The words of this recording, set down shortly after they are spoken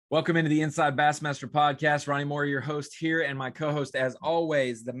Welcome into the Inside Bassmaster Podcast. Ronnie Moore, your host here, and my co-host, as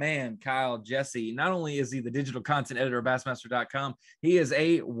always, the man, Kyle, Jessie. Not only is he the digital content editor of Bassmaster.com, he is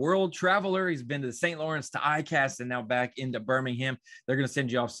a world traveler. He's been to the St. Lawrence, to ICAST, and now back into Birmingham. They're going to send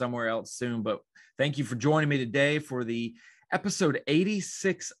you off somewhere else soon, but thank you for joining me today for the episode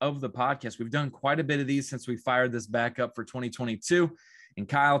 86 of the podcast. We've done quite a bit of these since we fired this back up for 2022. And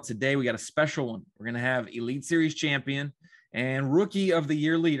Kyle, today we got a special one. We're going to have Elite Series champion and Rookie of the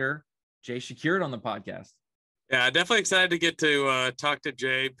Year leader, Przekurat, on the podcast. Yeah, definitely excited to get to talk to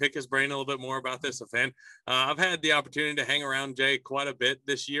Jay, pick his brain a little bit more about this event. I've had the opportunity to hang around Jay quite a bit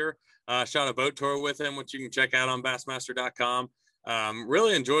this year. Shot a boat tour with him, which you can check out on Bassmaster.com.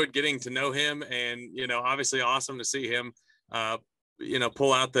 Really enjoyed getting to know him, and, obviously awesome to see him,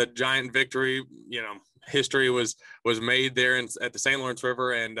 pull out the giant victory. History was made there at the St. Lawrence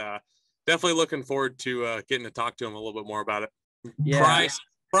River, and definitely looking forward to getting to talk to him a little bit more about it. Yeah.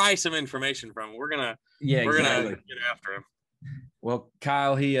 Pry some information from him. We're gonna get after him. Well,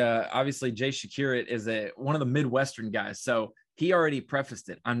 Kyle, he obviously Przekurat is one of the Midwestern guys, so he already prefaced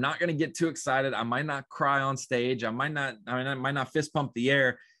it. I'm not going to get too excited. I might not cry on stage. I might not fist pump the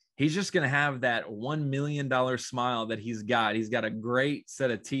air. He's just going to have that $1 million smile that he's got. He's got a great set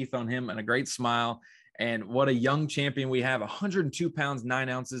of teeth on him and a great smile. And what a young champion we have, 102 pounds, 9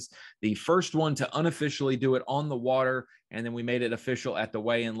 ounces, the first one to unofficially do it on the water. And then we made it official at the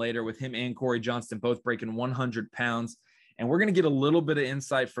weigh-in later with him and Corey Johnston both breaking 100 pounds. And we're going to get a little bit of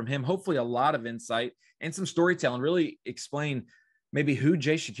insight from him, hopefully a lot of insight and some storytelling, really explain maybe who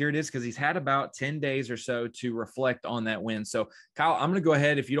Przekurat is, because he's had about 10 days or so to reflect on that win. So, Kyle, I'm going to go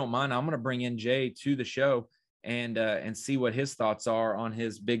ahead, if you don't mind, I'm going to bring in Jay to the show and see what his thoughts are on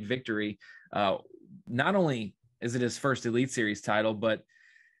his big victory. Not only is it his first Elite Series title, but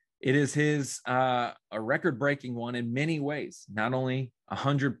it is his a record-breaking one in many ways. Not only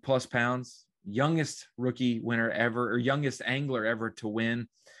 100 plus pounds, youngest rookie winner ever, or youngest angler ever to win.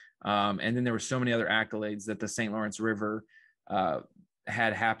 And then there were so many other accolades that the St. Lawrence River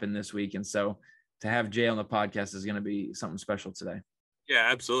had happened this week. And so to have Jay on the podcast is going to be something special today. Yeah,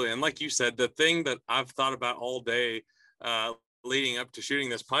 absolutely. And like you said, the thing that I've thought about all day leading up to shooting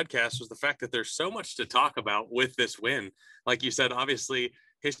this podcast was the fact that there's so much to talk about with this win. Like you said, obviously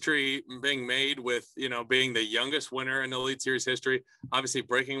history being made with, being the youngest winner in Elite Series history, obviously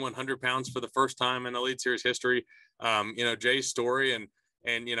breaking 100 pounds for the first time in Elite Series history. Jay's story and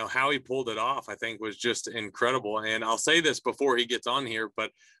how he pulled it off, I think, was just incredible. And I'll say this before he gets on here, but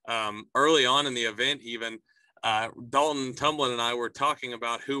early on in the event, even Dalton Tumblin and I were talking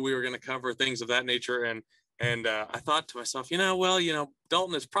about who we were going to cover, things of that nature. And I thought to myself,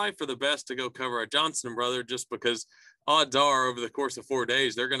 Dalton is probably for the best to go cover a Johnson brother, just because odds are over the course of 4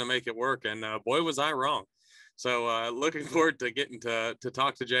 days, they're going to make it work. And boy, was I wrong. So looking forward to getting to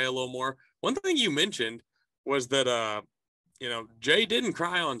talk to Jay a little more. One thing you mentioned was that, Jay didn't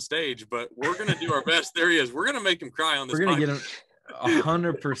cry on stage, but we're going to do our best. There he is. We're going to make him cry on this podcast. We're going to get him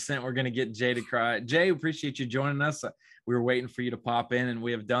 100%. We're going to get Jay to cry. Jay, appreciate you joining us. We were waiting for you to pop in, and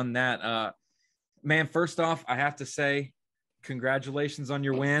we have done that. Man, first off, I have to say congratulations on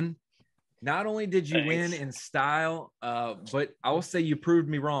your win. Not only did you win in style, but I will say you proved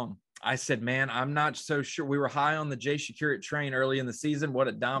me wrong. I said, man, I'm not so sure. We were high on the Przekurat train early in the season. What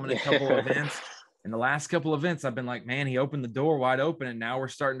a dominant couple of events. In the last couple of events, I've been like, man, he opened the door wide open, and now we're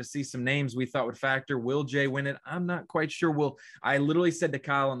starting to see some names we thought would factor. Will Jay win it? I'm not quite sure. I literally said to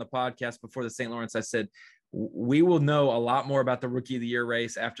Kyle on the podcast before the St. Lawrence, I said, we will know a lot more about the Rookie of the Year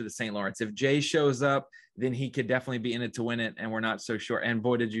race after the St. Lawrence. If Jay shows up, then he could definitely be in it to win it, and we're not so sure. And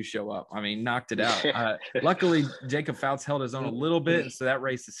boy, did you show up. I mean, knocked it out. Luckily, Jacob Fouts held his own a little bit, so that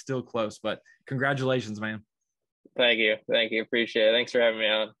race is still close. But congratulations, man. Thank you. Appreciate it. Thanks for having me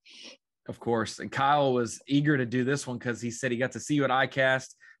on. Of course. And Kyle was eager to do this one because he said he got to see you at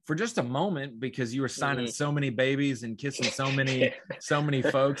ICAST for just a moment, because you were signing so many babies and kissing so many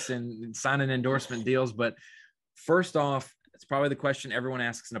folks and signing endorsement deals. But first off, it's probably the question everyone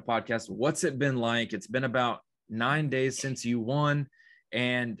asks in a podcast. What's it been like? It's been about 9 days since you won,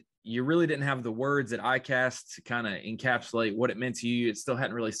 and you really didn't have the words at ICAST to kind of encapsulate what it meant to you. It still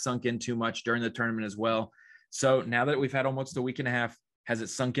hadn't really sunk in too much during the tournament as well. So now that we've had almost a week and a half, has it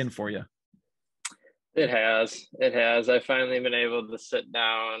sunk in for you? It has. I've finally been able to sit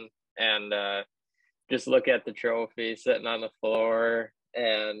down and just look at the trophy sitting on the floor,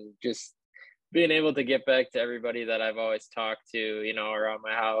 and just being able to get back to everybody that I've always talked to, around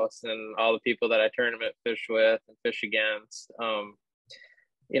my house, and all the people that I tournament fish with and fish against.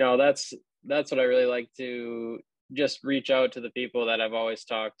 That's what I really like to just reach out to the people that have always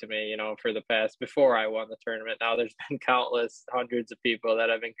talked to me, you know, for the past, before I won the tournament. Now there's been countless hundreds of people that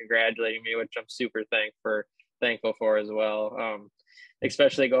have been congratulating me, which I'm super thankful for as well.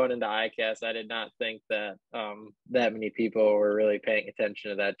 Especially going into ICAST, I did not think that that many people were really paying attention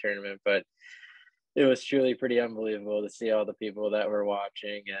to that tournament, but it was truly pretty unbelievable to see all the people that were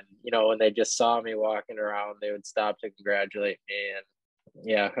watching. And, you know, when they just saw me walking around, they would stop to congratulate me. And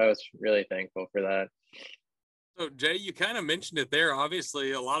yeah, I was really thankful for that. So Jay, you kind of mentioned it there.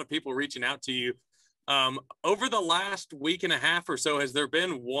 Obviously, a lot of people reaching out to you. Over the last week and a half or so, has there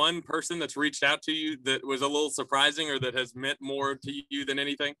been one person that's reached out to you that was a little surprising or that has meant more to you than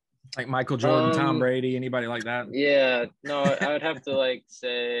anything? Like Michael Jordan, Tom Brady, anybody like that? Yeah, no, I would have to like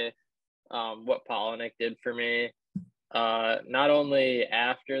say what Polinick did for me. Not only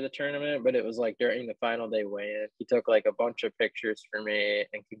after the tournament, but it was like during the final day weigh-in. He took like a bunch of pictures for me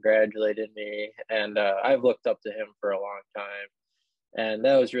and congratulated me. And I've looked up to him for a long time. And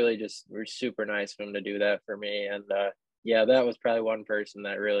that was really just super nice of him to do that for me. And yeah, that was probably one person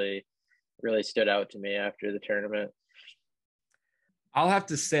that really, really stood out to me after the tournament. I'll have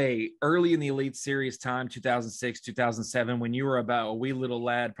to say early in the Elite Series time, 2006, 2007, when you were about a wee little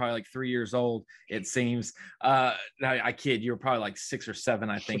lad, probably like 3 years old, it seems. I kid, you were probably like 6 or 7,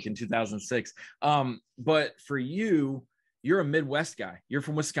 I think, in 2006. But for you, you're a Midwest guy. You're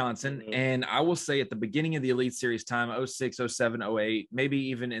from Wisconsin. Mm-hmm. And I will say at the beginning of the Elite Series time, 06, 07, 08, maybe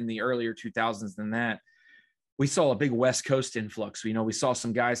even in the earlier 2000s than that, we saw a big West Coast influx. You know, we saw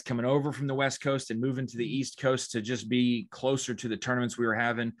some guys coming over from the West Coast and moving to the East Coast to just be closer to the tournaments we were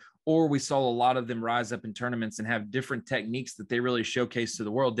having, or we saw a lot of them rise up in tournaments and have different techniques that they really showcased to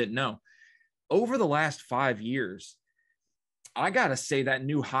the world didn't know. Over the last 5 years, I got to say that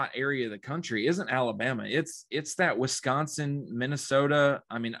new hot area of the country isn't Alabama. It's that Wisconsin, Minnesota,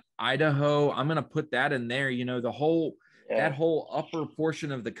 I mean, Idaho. I'm going to put that in there, you know, that whole upper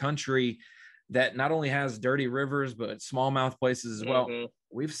portion of the country that not only has dirty rivers, but smallmouth places as well. Mm-hmm.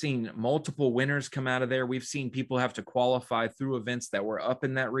 We've seen multiple winners come out of there. We've seen people have to qualify through events that were up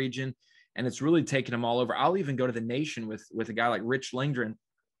in that region, and it's really taken them all over. I'll even go to the nation with a guy like Rich Lindgren,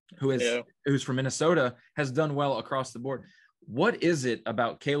 who's from Minnesota, has done well across the board. What is it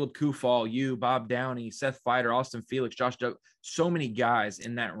about Caleb Kufal, you, Bob Downey, Seth Fighter, Austin Felix, Josh Doug, so many guys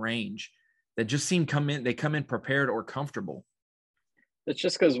in that range that just come in prepared or comfortable? It's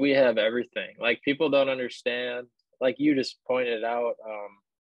just because we have everything. Like, people don't understand, like you just pointed out,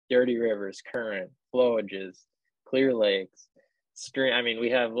 dirty rivers, current, flowages, clear lakes, stream. I mean,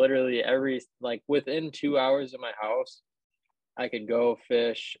 we have literally like within 2 hours of my house, I could go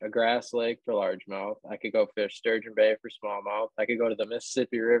fish a grass lake for largemouth. I could go fish Sturgeon Bay for smallmouth. I could go to the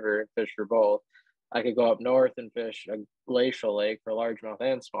Mississippi River and fish for both. I could go up north and fish a glacial lake for largemouth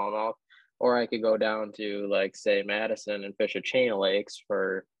and smallmouth. Or I could go down to, like, say, Madison and fish a chain of lakes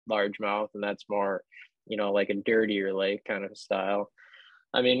for largemouth, and that's more, you know, like a dirtier lake kind of style.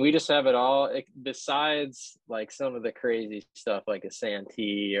 I mean, we just have it all, besides, like, some of the crazy stuff like a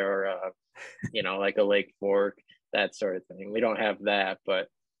Santee or, you know, like a Lake Fork, that sort of thing. We don't have that, but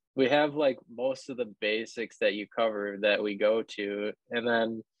we have, like, most of the basics that you cover that we go to. And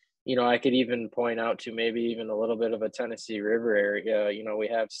then, you know, I could even point out to maybe even a little bit of a Tennessee River area. You know, we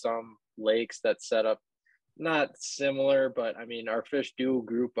have some lakes that set up not similar, but I mean, our fish do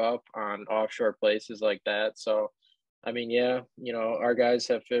group up on offshore places like that. So, I mean, yeah, you know, our guys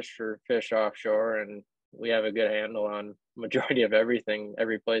have fish offshore, and we have a good handle on majority of everything,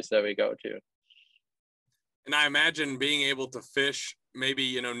 every place that we go to. And I imagine being able to fish, maybe,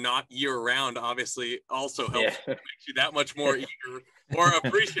 you know, not year round, obviously also helps, makes you that much more eager or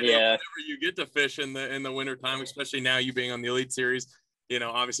appreciative whenever you get to fish in the winter time, especially now you being on the Elite Series, you know,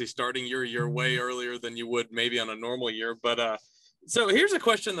 obviously starting your year way earlier than you would maybe on a normal year. But so here's a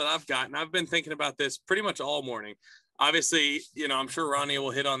question that I've got, and I've been thinking about this pretty much all morning. Obviously, you know, I'm sure Ronnie will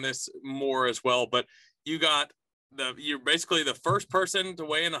hit on this more as well, but you're basically the first person to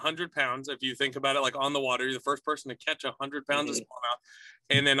weigh in 100 pounds. If you think about it, like on the water, you're the first person to catch 100 pounds of smallmouth.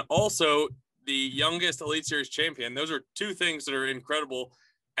 And then also the youngest Elite Series champion. Those are two things that are incredible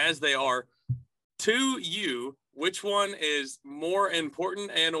as they are. To you, which one is more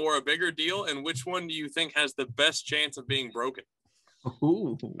important and or a bigger deal? And which one do you think has the best chance of being broken?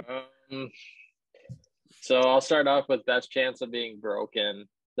 So I'll start off with best chance of being broken.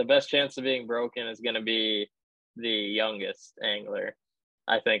 The best chance of being broken is going to be the youngest angler,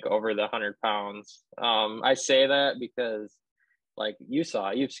 I think, over the 100 pounds. I say that because, like you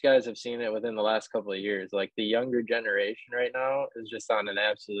guys have seen it within the last couple of years. Like, the younger generation right now is just on an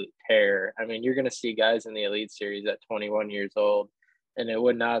absolute tear. I mean, you're going to see guys in the Elite Series at 21 years old, and it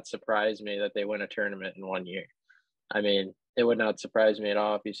would not surprise me that they win a tournament in 1 year. I mean, it would not surprise me at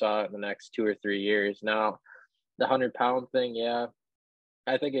all if you saw it in the next 2 or 3 years. Now, the 100-pound thing, yeah,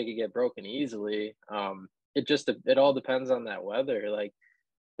 I think it could get broken easily. It all depends on that weather. Like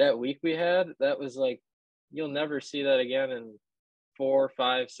that week we had, that was like, you'll never see that again in 4,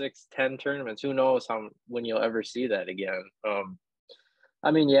 5, 6, 10 tournaments. Who knows when you'll ever see that again.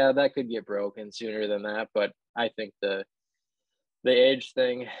 I mean, yeah, that could get broken sooner than that, but I think the age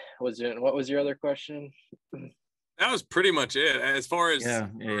thing was in. What was your other question? That was pretty much it. As far as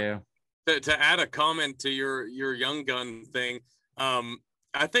yeah. To add a comment to your young gun thing,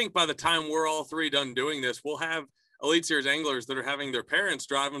 I think by the time we're all three done doing this, we'll have Elite Series anglers that are having their parents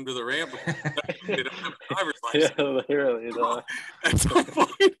drive them to the ramp. They don't have a driver's license. Yeah, literally.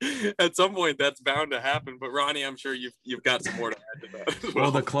 At some point, that's bound to happen. But Ronnie, I'm sure you've got some more to add to that as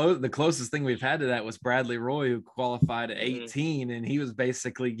well. Well, the closest thing we've had to that was Bradley Roy, who qualified at 18, and he was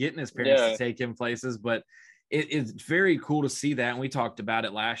basically getting his parents to take him places. But it's very cool to see that. And we talked about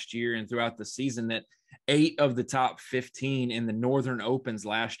it last year and throughout the season that 8 of the top 15 in the Northern Opens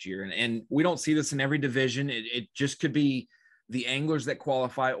last year. And we don't see this in every division. It just could be the anglers that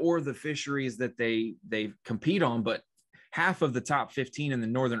qualify or the fisheries that they compete on. But half of the top 15 in the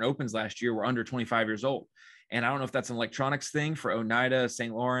Northern Opens last year were under 25 years old. And I don't know if that's an electronics thing for Oneida,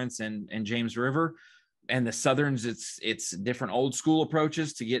 St. Lawrence, and James River. And the Southerns, it's different old school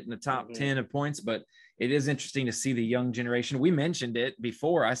approaches to get in the top 10 of points. But it is interesting to see the young generation. We mentioned it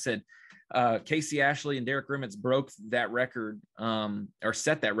before. I said Casey Ashley and Derek Rimmets broke that record, or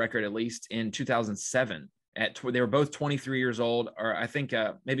set that record at least in 2007. They were both 23 years old, or I think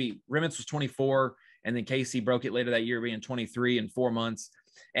maybe Rimmets was 24, and then Casey broke it later that year, being 23 in 4 months.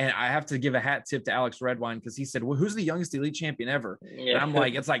 And I have to give a hat tip to Alex Redwine because he said, well, who's the youngest elite champion ever? Yeah. And I'm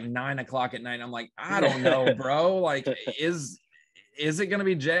like, it's like 9:00 at night. I'm like, I don't know, bro. Like, is it going to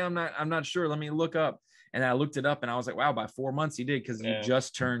be Jay? I'm not sure. Let me look up. And I looked it up and I was like, wow, by 4 months he did, because he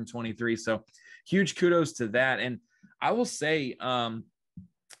just turned 23. So huge kudos to that. And I will say, I'll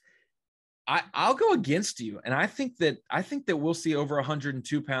go against you. And I think that we'll see over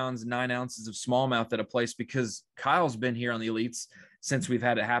 102 pounds, 9 ounces of smallmouth at a place, because Kyle's been here on the elites since we've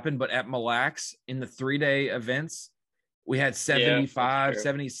had it happen. But at Mille Lacs in the 3-day events, we had 75,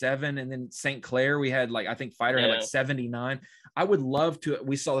 77. And then St. Clair, we had I think Fighter had like 79. I would love to.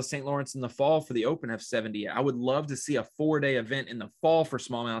 We saw the St. Lawrence in the fall for the Open F70. I would love to see a 4-day event in the fall for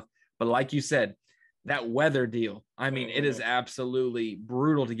smallmouth. But like you said, that weather deal, I mean, it is absolutely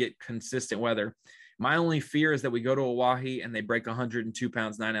brutal to get consistent weather. My only fear is that we go to Oahe and they break 102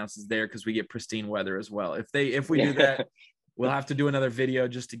 pounds, 9 ounces there, because we get pristine weather as well. If we do that, we'll have to do another video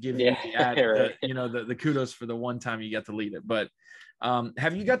just to give you the kudos for the one time you got to lead it. But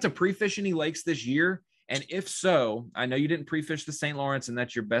have you got to pre-fish any lakes this year? And if so, I know you didn't pre-fish the St. Lawrence, and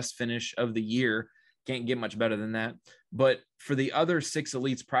that's your best finish of the year. Can't get much better than that. But for the other 6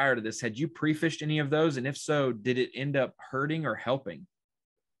 elites prior to this, had you pre-fished any of those? And if so, did it end up hurting or helping?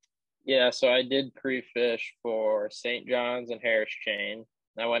 Yeah, so I did pre-fish for St. John's and Harris Chain.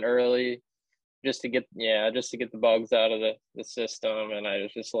 I went early just to get the bugs out of the system, and I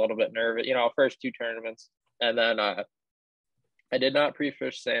was just a little bit nervous, first 2 tournaments. And then I did not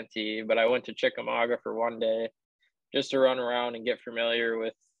pre-fish Santee, but I went to Chickamauga for 1 day just to run around and get familiar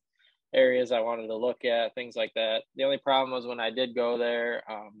with areas I wanted to look at, things like that. The only problem was when I did go there,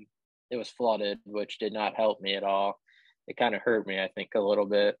 it was flooded, which did not help me at all. It kind of hurt me, I think, a little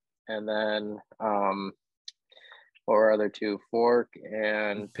bit. And then what were other 2? Fork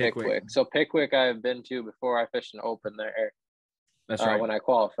and Pickwick. So Pickwick I've been to before. I fished an Open there. That's right. When I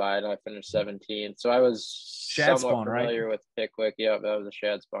qualified, I finished 17th. So I was somewhat familiar with Pickwick. Yeah, that was a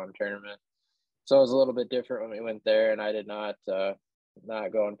shad spawn tournament. So it was a little bit different when we went there, and I did not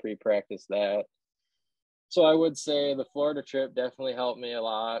go and pre-practice that. So I would say the Florida trip definitely helped me a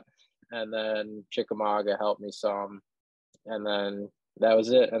lot. And then Chickamauga helped me some. And then that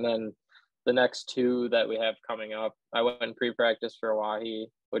was it. And then the next 2 that we have coming up, I went and pre-practice for Oahe,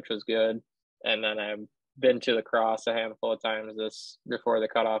 which was good. And then I've been to the Cross a handful of times before the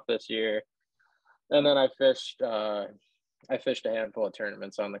cutoff this year. And then I fished a handful of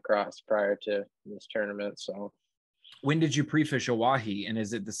tournaments on the Cross prior to this tournament. So when did you pre-fish Oahe? And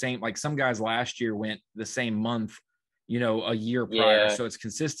is it the same? Like some guys last year went the same month, a year prior. So it's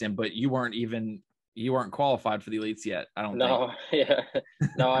consistent, but you weren't qualified for the elites yet. I don't think. Yeah.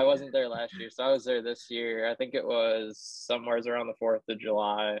 No, I wasn't there last year. So I was there this year. I think it was somewhere around the 4th of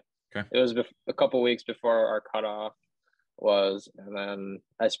July. Okay. It was a couple weeks before our cutoff was. And then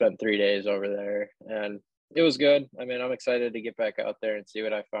I spent 3 days over there, and it was good. I mean, I'm excited to get back out there and see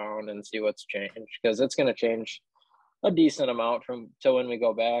what I found and see what's changed, because it's going to change a decent amount from till when we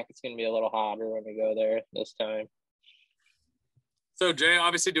go back. It's going to be a little hotter when we go there this time. So Jay,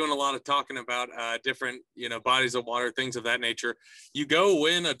 obviously doing a lot of talking about different, bodies of water, things of that nature. You go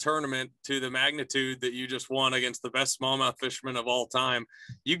win a tournament to the magnitude that you just won against the best smallmouth fishermen of all time.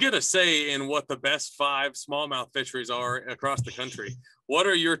 You get a say in what the best 5 smallmouth fisheries are across the country. What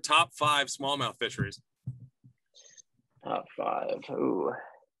are your top 5 smallmouth fisheries? Top 5. Ooh.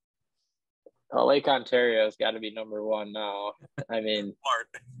 Lake Ontario's got to be number 1 now. I mean,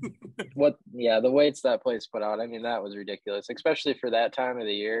 the weights that place put out, I mean, that was ridiculous, especially for that time of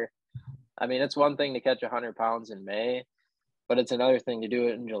the year. I mean, it's one thing to catch 100 pounds in May, but it's another thing to do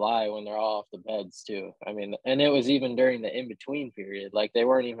it in July when they're all off the beds too. I mean, and it was even during the in-between period, like they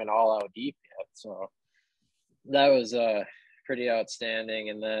weren't even all out deep yet. So that was pretty outstanding.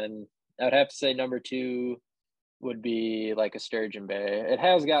 And then I'd have to say number 2 would be like a sturgeon bay. It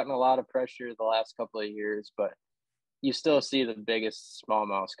has gotten a lot of pressure the last couple of years, but you still see the biggest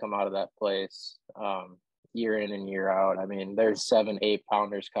smallmouths come out of that place year in and year out. I mean, there's 7-8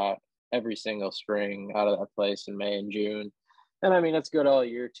 pounders caught every single spring out of that place in May and June. And I mean, it's good all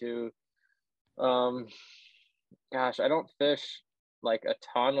year too. Gosh, I don't fish like a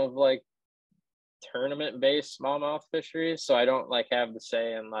ton of like tournament based smallmouth fisheries. So I don't like have the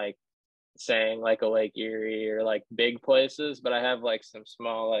say in like saying like a Lake Erie or like big places, but I have like some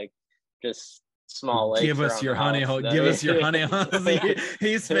small, like just small lakes. Give us your honey hole. Give us your honey hole.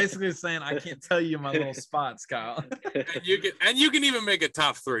 He's basically saying, I can't tell you my little spots, Kyle. and you can even make a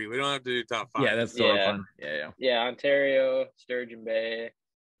top 3. We don't have to do top 5. Yeah, that's totally fun. Yeah, Ontario, Sturgeon Bay,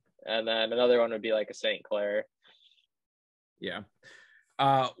 and then another one would be like a St. Clair. Yeah.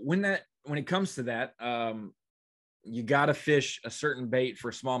 When it comes to that, you got to fish a certain bait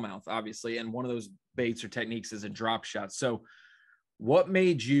for smallmouth, obviously. And one of those baits or techniques is a drop shot. So what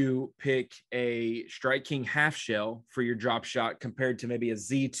made you pick a Strike King half shell for your drop shot compared to maybe a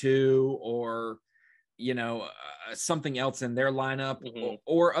Z2 or, something else in their lineup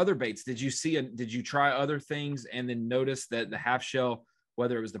or other baits? Did you try other things and then notice that the half shell,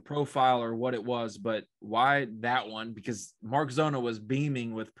 whether it was the profile or what it was, but why that one? Because Mark Zona was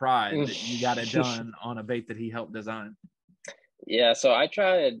beaming with pride that you got it done on a bait that he helped design. Yeah, so I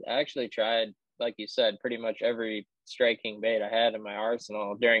actually tried, like you said, pretty much every Strike King bait I had in my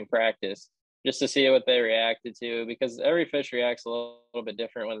arsenal during practice just to see what they reacted to, because every fish reacts a little bit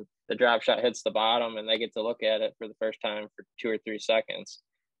different when the drop shot hits the bottom and they get to look at it for the first time for 2 or 3 seconds.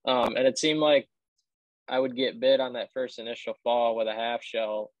 And it seemed like I would get bit on that first initial fall with a half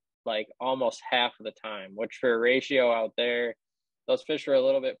shell like almost half of the time, which for a ratio out there, those fish are a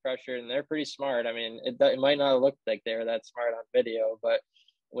little bit pressured and they're pretty smart. I mean, it might not look like they were that smart on video, but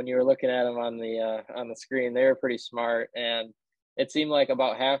when you were looking at them on the screen, they were pretty smart. And it seemed like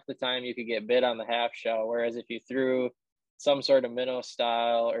about half the time you could get bit on the half shell, whereas if you threw some sort of minnow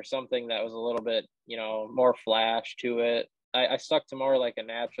style or something that was a little bit, more flash to it, I stuck to more like a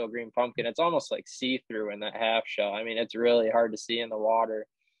natural green pumpkin. It's almost like see-through in that half shell. I mean, it's really hard to see in the water.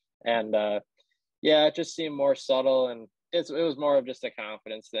 And it just seemed more subtle, and it was more of just a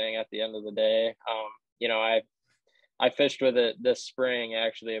confidence thing at the end of the day. I fished with it this spring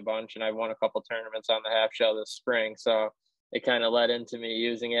actually a bunch, and I won a couple tournaments on the half shell this spring. So it kind of led into me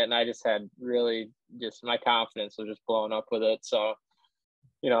using it, and I just had really just my confidence was just blowing up with it. So,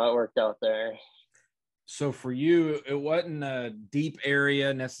 it worked out there. So for you, it wasn't a deep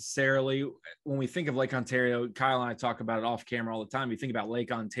area necessarily. When we think of Lake Ontario, Kyle and I talk about it off camera all the time. You think about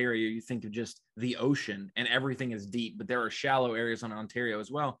Lake Ontario, you think of just the ocean and everything is deep, but there are shallow areas on Ontario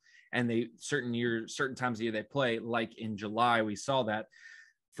as well. And certain times of the year they play, like in July, we saw that.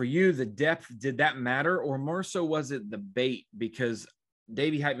 For you, the depth, did that matter, or more so was it the bait? Because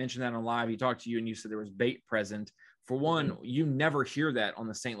Davey Hype mentioned that on live. He talked to you and you said there was bait present. For one, you never hear that on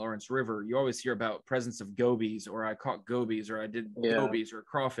the St. Lawrence River. You always hear about presence of gobies, or I caught gobies, or I did gobies or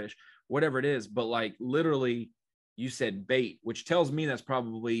crawfish, whatever it is. But like literally you said bait, which tells me that's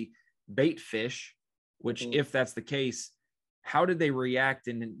probably bait fish, which if that's the case, how did they react?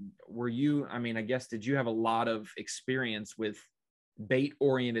 And were you, I guess, did you have a lot of experience with bait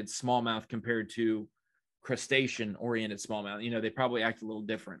oriented smallmouth compared to crustacean oriented smallmouth? They probably act a little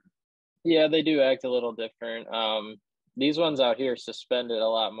different. Yeah, they do act a little different. These ones out here suspended a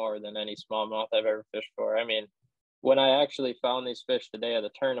lot more than any smallmouth I've ever fished for. I mean, when I actually found these fish the day of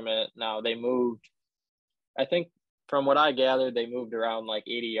the tournament, now they moved, I think from what I gathered, they moved around like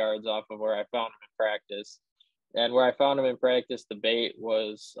 80 yards off of where I found them in practice. And where I found them in practice, the bait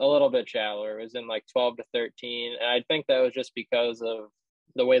was a little bit shallower. It was in like 12 to 13. And I think that was just because of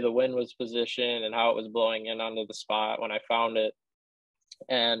the way the wind was positioned and how it was blowing in onto the spot when I found it.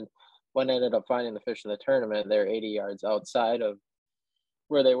 And when I ended up finding the fish in the tournament, they're 80 yards outside of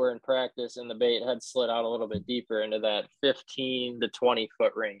where they were in practice, and the bait had slid out a little bit deeper into that 15 to 20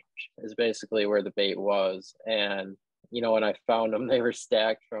 foot range is basically where the bait was. And, you know, when I found them, they were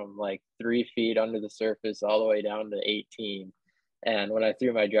stacked from like 3 feet under the surface all the way down to 18. And when I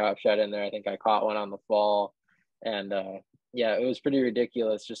threw my drop shot in there, I think I caught one on the fall. And yeah, it was pretty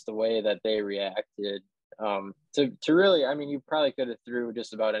ridiculous just the way that they reacted. To really, I mean, you probably could have threw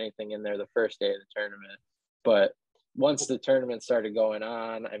just about anything in there the first day of the tournament, but once the tournament started going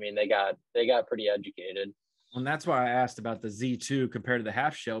on, I mean, they got pretty educated. And that's why I asked about the Z2 compared to the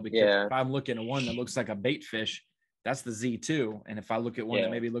half shell, because if I'm looking at one that looks like a bait fish, that's the Z2. And if I look at one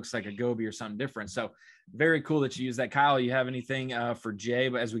that maybe looks like a goby or something different. So very cool that you use that. Kyle, you have anything for Jay,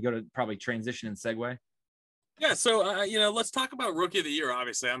 but as we go to probably transition and segue? Yeah, so you know, let's talk about Rookie of the Year.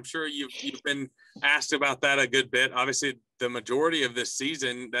 Obviously, I'm sure you've been asked about that a good bit. Obviously, the majority of this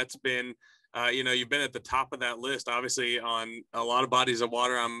season, that's been, you know, you've been at the top of that list. Obviously, on a lot of bodies of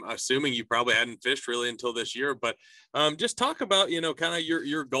water. I'm assuming you probably hadn't fished really until this year. But just talk about, you know, kind of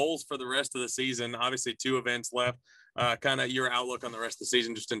your goals for the rest of the season. Obviously, 2 events left. Kind of your outlook on the rest of the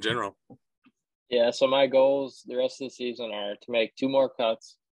season, just in general. Yeah, so my goals the rest of the season are to make 2 more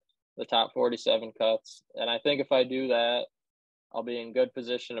cuts, the top 47 cuts. And I think if I do that, I'll be in good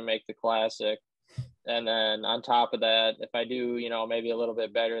position to make the Classic. And then on top of that, if I do, you know, maybe a little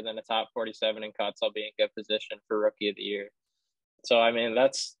bit better than the top 47 in cuts, I'll be in good position for Rookie of the Year. So, I mean,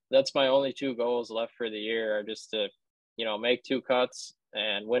 that's my only 2 goals left for the year, are just to, you know, make 2 cuts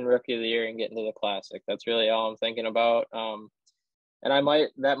and win Rookie of the Year and get into the Classic. That's really all I'm thinking about. And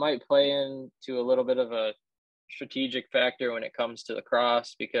that might play into a little bit of a strategic factor when it comes to the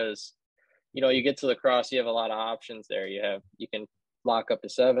cross, because, you know, you get to the cross, you have a lot of options there. You can lock up to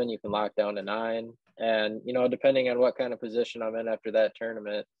 7, you can lock down to 9, and, you know, depending on what kind of position I'm in after that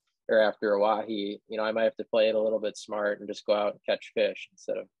tournament or after a wahi, you know, I might have to play it a little bit smart and just go out and catch fish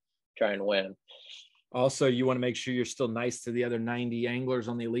instead of try and win. Also, you want to make sure you're still nice to the other 90 anglers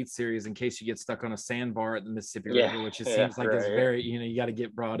on the Elite Series in case you get stuck on a sandbar at the Mississippi River, which it seems like is very, you know, you got to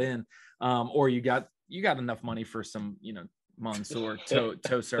get brought in, or you got enough money for some, you know, Mansour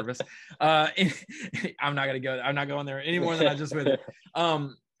tow service. I'm not going there any more than I just with.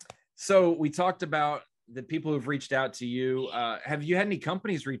 So we talked about the people who've reached out to you. Have you had any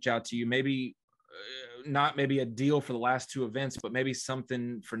companies reach out to you? Maybe not maybe a deal for the last 2 events, but maybe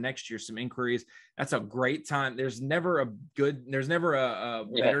something for next year, some inquiries. That's a great time. There's never a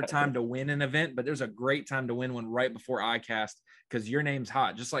better time to win an event, but there's a great time to win one right before ICAST, because your name's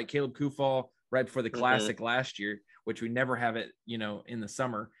hot, just like Caleb Kufal right before the Classic last year, which we never have it, you know, in the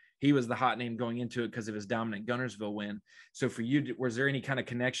summer. He was the hot name going into it because of his dominant Gunnersville win. So for you, was there any kind of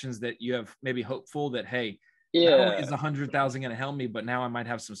connections that you have maybe hopeful that, hey, not only is 100,000 going to help me, but now I might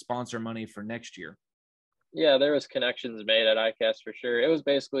have some sponsor money for next year? Yeah, there was connections made at ICAST for sure. It was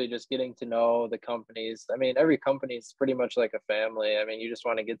basically just getting to know the companies. I mean, every company is pretty much like a family. I mean, you just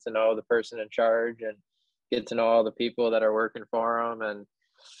want to get to know the person in charge and get to know all the people that are working for them, and,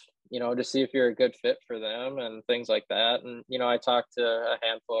 you know, just see if you're a good fit for them and things like that. And, you know, I talked to a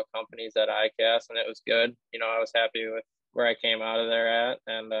handful of companies at ICAST, and it was good. You know, I was happy with where I came out of there at,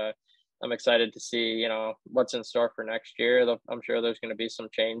 and I'm excited to see, you know, what's in store for next year. I'm sure there's going to be some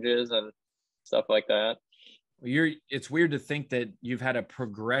changes and stuff like that. It's weird to think that you've had a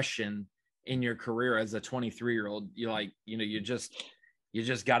progression in your career as a 23-year-old. You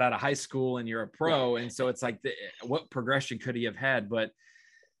just got out of high school and you're a pro. And so it's like, what progression could he have had? But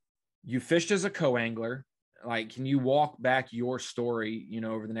you fished as a co-angler. Like, can you walk back your story, you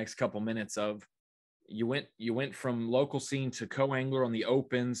know, over the next couple minutes of you went from local scene to co-angler on the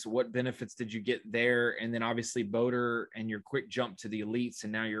opens? What benefits did you get there? And then obviously boater and your quick jump to the elites.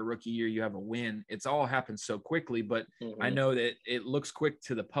 And now your rookie year, you have a win. It's all happened so quickly, but I know that it looks quick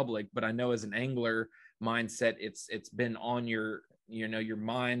to the public, but I know as an angler mindset, it's been on your, you know, your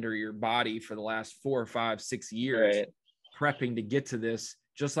mind or your body for the last 4 or 5, 6 years, prepping to get to this,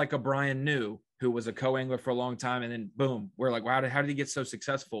 just like a Brian New, who was a co-angler for a long time. And then boom, we're like, wow, how did he get so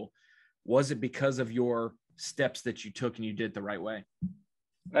successful? Was it because of your steps that you took and you did it the right way?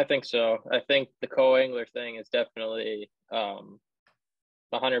 I think so. I think the co-angler thing is definitely 100%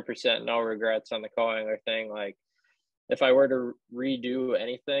 no regrets on the co-angler thing. Like, if I were to redo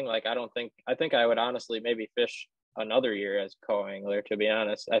anything, like, I think I would honestly maybe fish another year as a co-angler, to be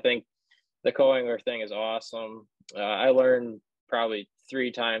honest. I think the co-angler thing is awesome. I learned probably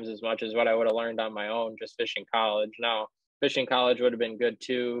 3 times as much as what I would have learned on my own just fishing college. Now, fishing college would have been good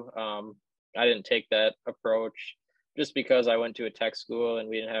too. I didn't take that approach just because I went to a tech school and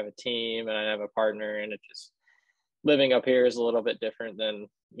we didn't have a team and I didn't have a partner, and it just, living up here is a little bit different than,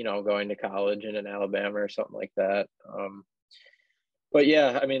 you know, going to college in Alabama or something like that. But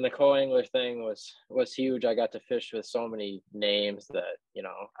yeah, I mean, the co-angler thing was huge. I got to fish with so many names that, you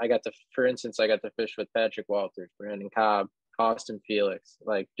know, for instance, I got to fish with Patrick Walters, Brandon Cobb, Austin Felix,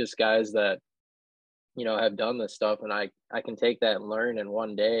 like just guys that, you know, have done this stuff, and I can take that and learn in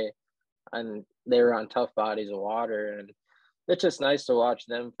one day. And they were on tough bodies of water, and it's just nice to watch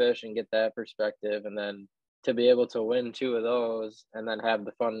them fish and get that perspective, and then to be able to win 2 of those and then have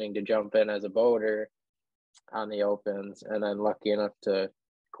the funding to jump in as a boater on the opens, and then lucky enough to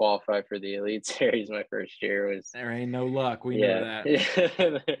qualify for the Elite Series my first year was. There ain't no luck. We know that.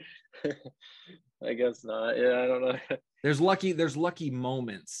 Yeah. I guess not. Yeah, I don't know. There's lucky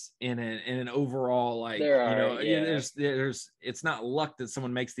moments in an overall, like, There you know, are, yeah. there's it's not luck that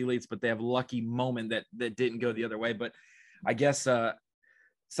someone makes the elites, but they have a lucky moment that didn't go the other way. But I guess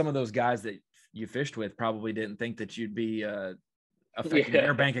some of those guys that you fished with probably didn't think that you'd be affecting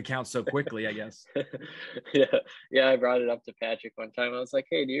their bank account so quickly, I guess. Yeah. I brought it up to Patrick one time. I was like,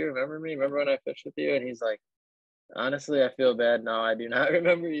 "Hey, do you remember me? Remember when I fished with you?" And he's like, "Honestly, I feel bad. No, I do not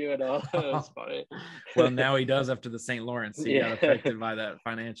remember you at all." It was funny. Well, now he does after the St. Lawrence. He got affected by that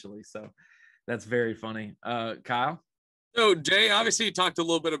financially. So that's very funny. Kyle? So, Jay, obviously you talked a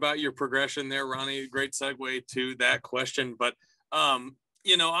little bit about your progression there, Ronnie. Great segue to that question. But,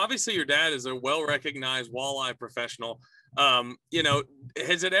 you know, obviously your dad is a well-recognized walleye professional. You know,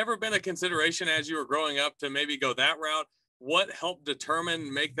 has it ever been a consideration as you were growing up to maybe go that route? What helped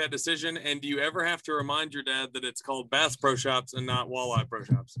make that decision? And do you ever have to remind your dad that it's called Bass Pro Shops and not Walleye Pro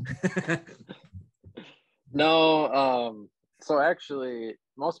Shops? No. So actually,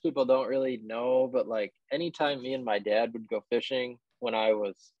 most people don't really know, but like anytime me and my dad would go fishing when I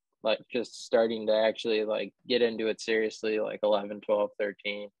was like just starting to actually like get into it seriously, like 11, 12,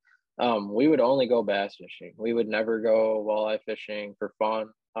 13, we would only go bass fishing. We would never go walleye fishing for fun.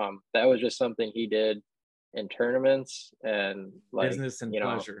 That was just something he did in tournaments and like business and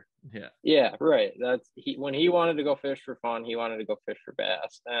pleasure. Yeah, right. When he wanted to go fish for fun, he wanted to go fish for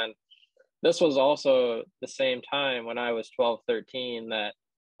bass. And this was also the same time when I was 12, 13 that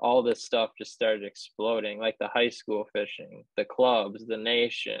all this stuff just started exploding, like the high school fishing, the clubs, the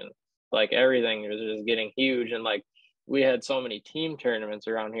nation, like everything was just getting huge. And like we had so many team tournaments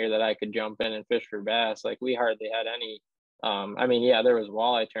around here that I could jump in and fish for bass. Like we hardly had any. I mean, yeah, there was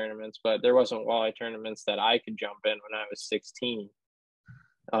walleye tournaments, but there wasn't walleye tournaments that I could jump in when I was 16.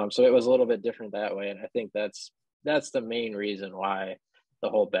 So it was a little bit different that way. And I think that's the main reason why the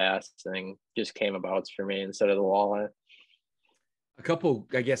whole bass thing just came about for me instead of the walleye. A couple,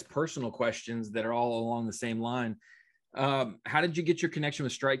 I guess, personal questions that are all along the same line. How did you get your connection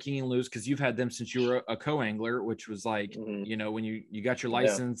with Strike King and Lose? Because you've had them since you were a co-angler, which was like, you know, when you got your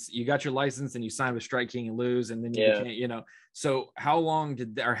license, and you signed with Strike King and Lose, and then you became, you know. So how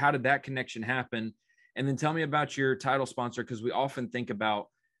did that connection happen? And then tell me about your title sponsor, because we often think about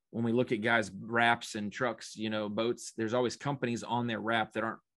when we look at guys' wraps and trucks, you know, boats, there's always companies on their wrap that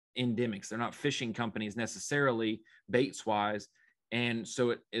aren't endemics. They're not fishing companies necessarily, baits wise. And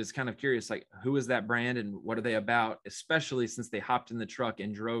so it is kind of curious, like, who is that brand and what are they about, especially since they hopped in the truck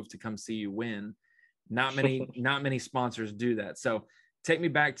and drove to come see you win. Not many sponsors do that. So take me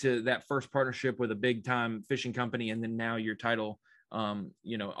back to that first partnership with a big time fishing company, and then now your title,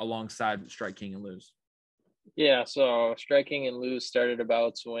 you know, alongside Strike King and Lose. Yeah, so Strike King and Lose started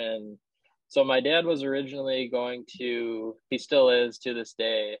about when, so my dad was originally he still is to this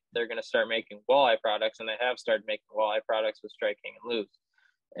day, they're going to start making walleye products, and they have started making walleye products with Strike King and Lose.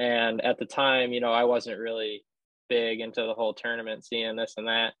 And at the time, you know, I wasn't really big into the whole tournament scene, this and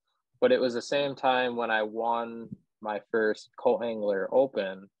that, but it was the same time when I won my first co-angler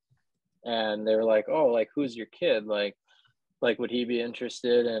open, and they were like, "Oh, like, who's your kid? Like, would he be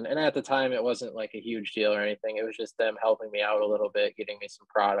interested?" And at the time, it wasn't like a huge deal or anything. It was just them helping me out a little bit, getting me some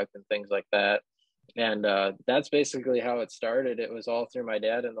product and things like that. And that's basically how it started. It was all through my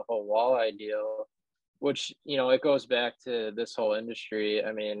dad and the whole walleye deal, which, you know, it goes back to this whole industry.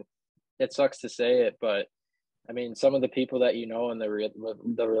 I mean, it sucks to say it, but I mean, some of the people that you know and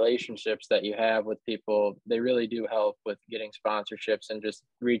the relationships that you have with people, they really do help with getting sponsorships and just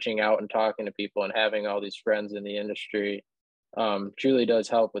reaching out and talking to people and having all these friends in the industry. Truly does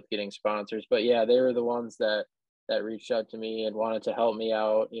help with getting sponsors. But yeah, they were the ones that reached out to me and wanted to help me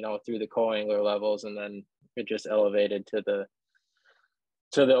out, you know, through the co-angler levels, and then it just elevated to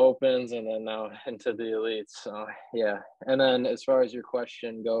the opens, and then now into the elites. So yeah. And then as far as your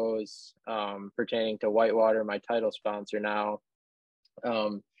question goes, pertaining to Whitewater, my title sponsor now,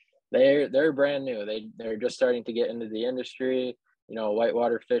 they're brand new. They're just starting to get into the industry. You know,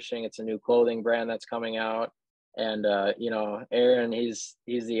 Whitewater Fishing, it's a new clothing brand that's coming out. And you know, Aaron, he's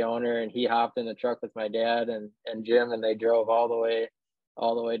the owner, and he hopped in the truck with my dad and Jim, and they drove all the way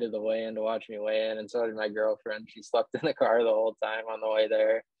all the way to the weigh-in to watch me weigh in. And so did my girlfriend. She slept in the car the whole time on the way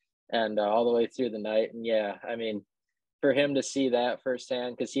there and all the way through the night. And yeah, I mean, for him to see that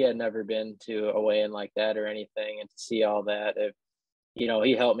firsthand, because he had never been to a weigh-in like that or anything, and to see all that, you know,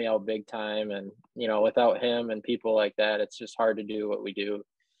 he helped me out big time. And, you know, without him and people like that, it's just hard to do what we do.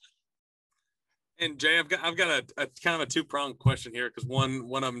 And Jay, I've got a kind of a two-pronged question here, because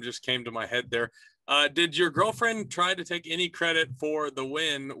one of them just came to my head there. Did your girlfriend try to take any credit for the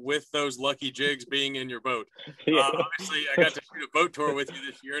win with those lucky jigs being in your boat? Yeah. Obviously, I got to shoot a boat tour with you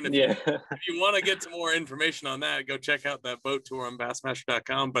this year, and if you want to get some more information on that, go check out that boat tour on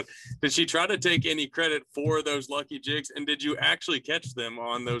bassmaster.com. But did she try to take any credit for those lucky jigs, and did you actually catch them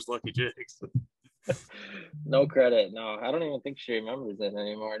on those lucky jigs? No credit. No, I don't even think she remembers it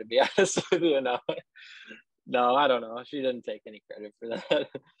anymore, to be honest with you. No, I don't know. She didn't take any credit for that.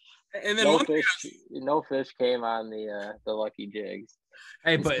 And then no fish came on the lucky jigs.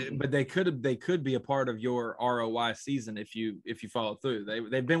 Hey, but they could be a part of your ROI season if you follow through.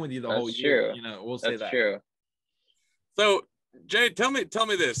 They've been with you the whole year. You know, we'll say that's true. So Jay, tell me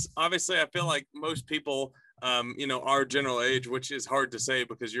this. Obviously, I feel like most people, you know, our general age, which is hard to say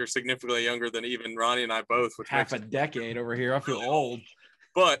because you're significantly younger than even Ronnie and I both. Which half a decade over here. I feel old.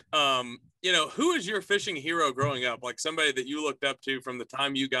 But you know, who is your fishing hero growing up? Like somebody that you looked up to from the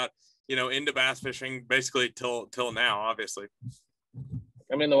time you got, you know, into bass fishing, basically till now, obviously.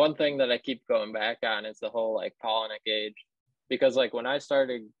 I mean, the one thing that I keep going back on is the whole like Polinick age, because like when I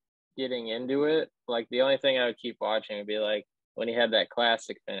started getting into it, like the only thing I would keep watching would be like when he had that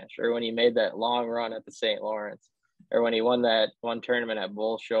classic finish, or when he made that long run at the St. Lawrence, or when he won that one tournament at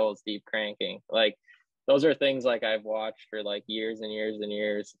Bull Shoals deep cranking. Like those are things like I've watched for like years and years and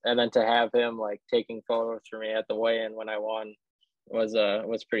years. And then to have him like taking photos for me at the weigh-in when I won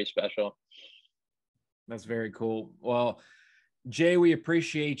was pretty special. That's very cool. Well, Jay, we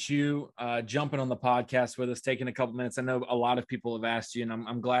appreciate you jumping on the podcast with us, taking a couple minutes. I know a lot of people have asked you, and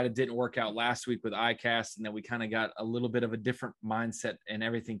I'm glad it didn't work out last week with ICAST, and that we kind of got a little bit of a different mindset and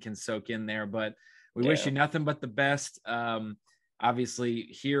everything can soak in there. But we wish you nothing but the best. Obviously,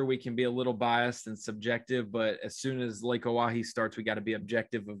 here we can be a little biased and subjective, but as soon as Lake Oahe starts, we got to be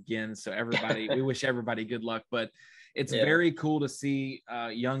objective again. So everybody, we wish everybody good luck. But it's very cool to see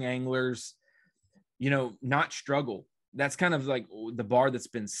young anglers, you know, not struggle. That's kind of like the bar that's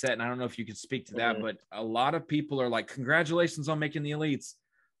been set. And I don't know if you could speak to that, but a lot of people are like, congratulations on making the elites,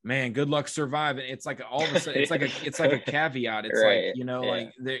 man, good luck surviving. It's like all of a sudden, it's like a caveat. It's right. Like, you know,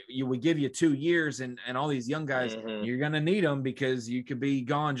 like we give you 2 years and all these young guys, you're going to need them because you could be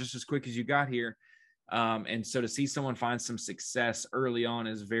gone just as quick as you got here. And so to see someone find some success early on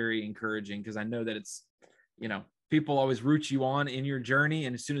is very encouraging, because I know that it's, you know, people always root you on in your journey.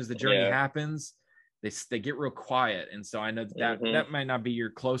 And as soon as the journey happens, they get real quiet. And so I know that might not be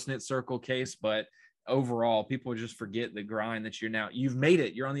your close-knit circle case, but overall people just forget the grind that you've made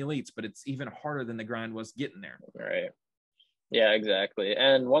it. You're on the elites, but it's even harder than the grind was getting there. Right. Yeah, exactly.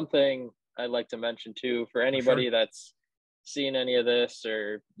 And one thing I'd like to mention too, for anybody that's seen any of this,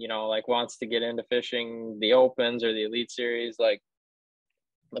 or, you know, like wants to get into fishing the opens or the elite series, like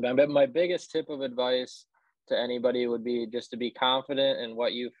my biggest tip of advice to anybody would be just to be confident in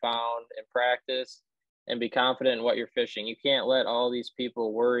what you found in practice, and be confident in what you're fishing. You can't let all these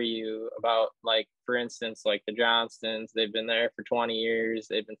people worry you about, like, for instance, like the Johnstons, they've been there for 20 years.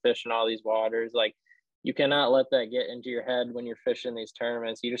 They've been fishing all these waters. Like, you cannot let that get into your head when you're fishing these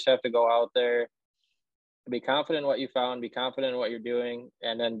tournaments. You just have to go out there, be confident in what you found, be confident in what you're doing,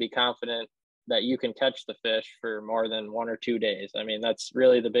 and then be confident that you can catch the fish for more than 1 or 2 days. I mean, that's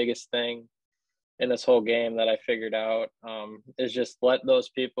really the biggest thing in this whole game that I figured out, is just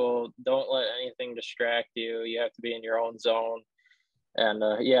don't let anything distract you. You have to be in your own zone. And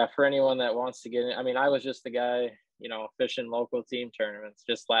for anyone that wants to get in, I mean, I was just the guy, you know, fishing local team tournaments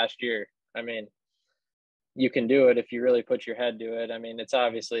just last year. I mean, you can do it if you really put your head to it. I mean, it's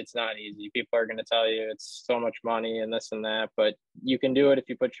not easy. People are going to tell you it's so much money and this and that, but you can do it if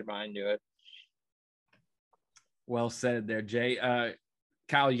you put your mind to it. Well said there, Jay.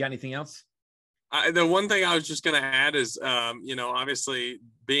 Kyle, you got anything else? The one thing I was just going to add is, you know, obviously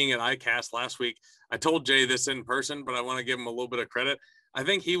being at ICAST last week, I told Jay this in person, but I want to give him a little bit of credit. I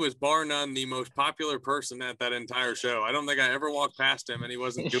think he was bar none the most popular person at that entire show. I don't think I ever walked past him and he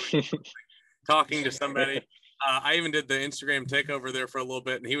wasn't doing talking to somebody. I even did the Instagram takeover there for a little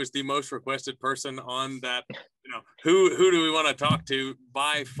bit, and he was the most requested person on that. You know, who do we want to talk to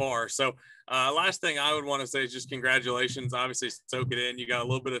by far? So last thing I would want to say is just congratulations. Obviously, soak it in. You got a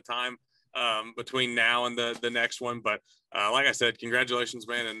little bit of time between now and the next one, but like I said, congratulations,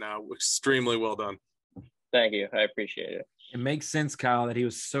 man, and extremely well done. Thank you. I appreciate it. It makes sense, Kyle, that he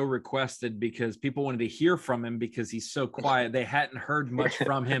was so requested because people wanted to hear from him because he's so quiet. They hadn't heard much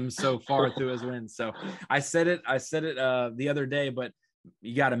from him so far through his wins. So I said it the other day, but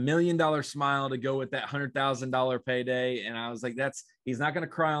you got $1 million smile to go with that $100,000 payday. And I was like, he's not going to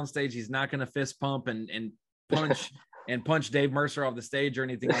cry on stage. He's not going to fist pump and punch Dave Mercer off the stage or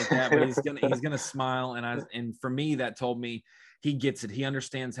anything like that, but he's going to smile. And for me, that told me he gets it. He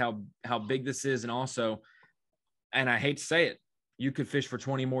understands how big this is. And also, and I hate to say it, you could fish for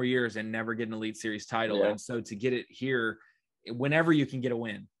 20 more years and never get an Elite Series title. Yeah. And so to get it here, whenever you can get a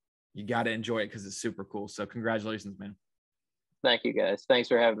win, you got to enjoy it because it's super cool. So congratulations, man. Thank you, guys. Thanks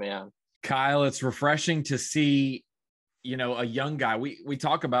for having me on. Kyle, it's refreshing to see, a young guy. We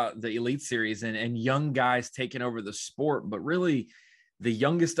talk about the Elite Series and young guys taking over the sport, but really the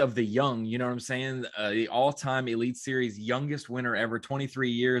youngest of the young, you know what I'm saying? The all-time Elite Series youngest winner ever, 23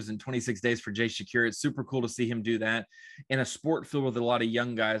 years and 26 days for Jessie. It's super cool to see him do that in a sport filled with a lot of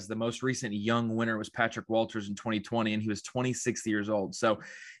young guys. The most recent young winner was Patrick Walters in 2020, and he was 26 years old. So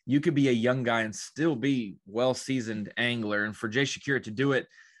you could be a young guy and still be well-seasoned angler. And for Jessie to do it,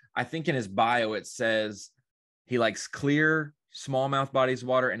 I think in his bio, it says he likes clear smallmouth bodies of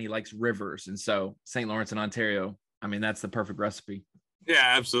water and he likes rivers. And so St. Lawrence and Ontario, I mean, that's the perfect recipe. Yeah,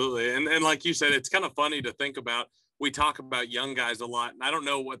 absolutely. And like you said, it's kind of funny to think about. We talk about young guys a lot, and I don't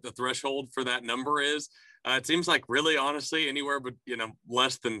know what the threshold for that number is. It seems like really, honestly, anywhere but,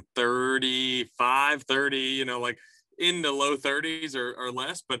 less than 35, 30, like in the low 30s or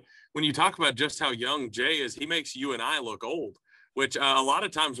less. But when you talk about just how young Jay is, he makes you and I look old, which a lot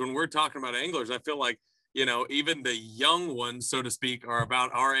of times when we're talking about anglers, I feel like, even the young ones, so to speak, are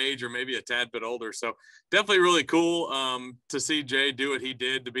about our age or maybe a tad bit older. So definitely really cool to see Jay do what he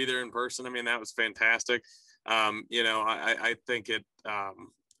did, to be there in person. I mean, that was fantastic. I think it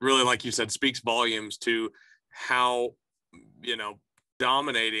really, like you said, speaks volumes to how,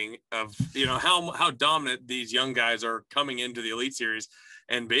 dominating of, how dominant these young guys are coming into the Elite Series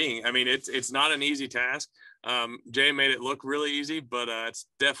and being. I mean, it's not an easy task. Jay made it look really easy, but it's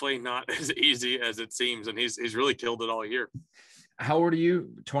definitely not as easy as it seems, and he's really killed it all year. How old are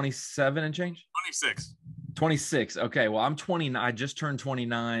you? 27 and change? 26. Okay, well, I'm 29. I just turned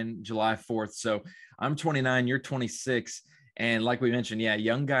 29 July 4th, so I'm 29, you're 26, and like we mentioned, yeah,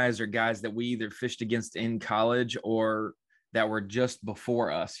 young guys are guys that we either fished against in college or that were just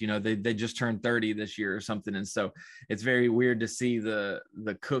before us. They just turned 30 this year or something. And so it's very weird to see the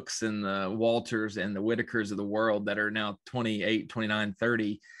Cooks and the Walters and the Whitakers of the world that are now 28, 29,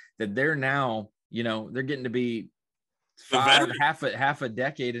 30, that they're now, they're getting to be half a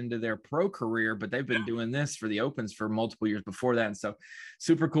decade into their pro career, but they've been doing this for the Opens for multiple years before that. And so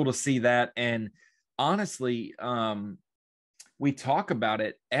super cool to see that. And honestly, we talk about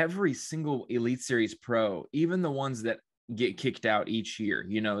it, every single Elite Series pro, even the ones that get kicked out each year,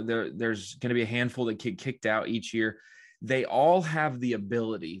 there's going to be a handful that get kicked out each year. They all have the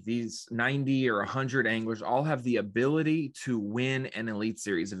ability, these 90 or 100 anglers all have the ability to win an Elite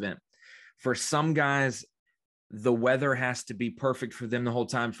Series event. For some guys, the weather has to be perfect for them the whole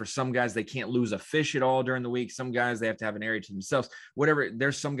time. For some guys, they can't lose a fish at all during the week. Some guys, they have to have an area to themselves, whatever.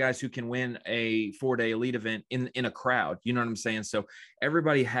 There's some guys who can win a 4-day elite event in a crowd. You know what I'm saying? So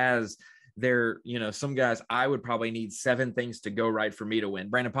everybody has some guys, I would probably need 7 things to go right for me to win.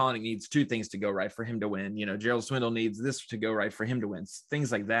 Brandon Pollock needs 2 things to go right for him to win. Gerald Swindle needs this to go right for him to win,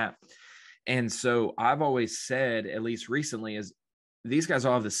 things like that. And so I've always said, at least recently, is these guys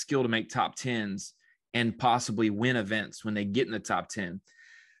all have the skill to make top 10s and possibly win events when they get in the top 10.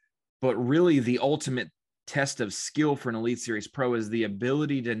 But really the ultimate test of skill for an Elite Series pro is the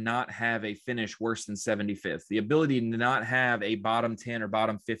ability to not have a finish worse than 75th, the ability to not have a bottom 10 or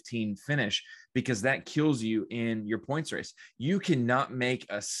bottom 15 finish, because that kills you in your points race. You cannot make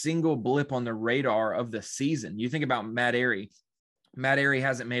a single blip on the radar of the season. You think about Matt Airy. Matt Airy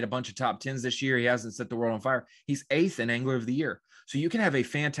hasn't made a bunch of top 10s this year. He hasn't set the world on fire. He's 8th in Angler of the Year. So you can have a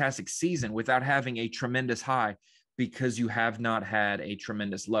fantastic season without having a tremendous high, because you have not had a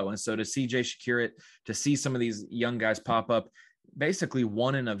tremendous low. And so to see Jay Security, to see some of these young guys pop up, basically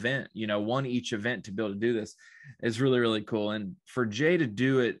won an event, won each event to be able to do this, is really, really cool. And for Jay to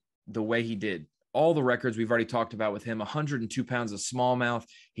do it the way he did, all the records we've already talked about with him, 102 pounds of smallmouth.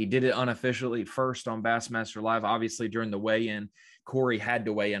 He did it unofficially first on Bassmaster Live. Obviously during the weigh-in, Corey had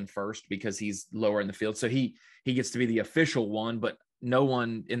to weigh in first because he's lower in the field. So he gets to be the official one, but no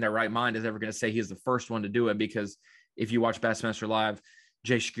one in their right mind is ever going to say he's the first one to do it, because if you watch Bassmaster Live,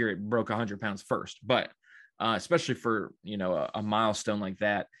 Jay Security broke 100 pounds first, but especially for, a milestone like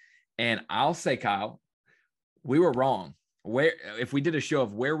that. And I'll say, Kyle, we were wrong. where, if we did a show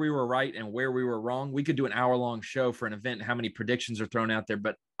of where we were right and where we were wrong, we could do an hour-long show for an event, how many predictions are thrown out there.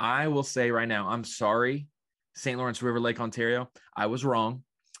 But I will say right now, I'm sorry, St. Lawrence River Lake, Ontario, I was wrong.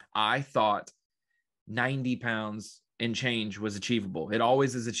 I thought 90 pounds and change was achievable. It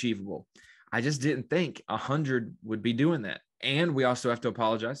always is achievable. I just didn't think 100 would be doing that. And we also have to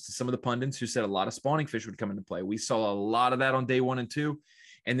apologize to some of the pundits who said a lot of spawning fish would come into play. We saw a lot of that on day 1 and 2.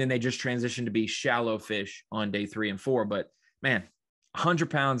 And then they just transitioned to be shallow fish on day 3 and 4. But man, 100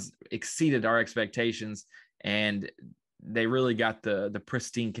 pounds exceeded our expectations, and they really got the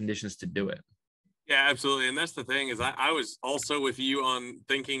pristine conditions to do it. Yeah, absolutely. And that's the thing is I was also with you on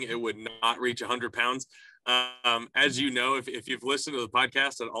thinking it would not reach 100 pounds. As you know, if you've listened to the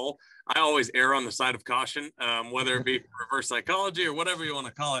podcast at all, I always err on the side of caution, whether it be reverse psychology or whatever you want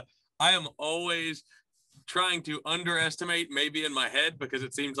to call it. I am always trying to underestimate, maybe in my head, because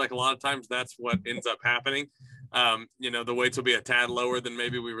it seems like a lot of times that's what ends up happening. The weights will be a tad lower than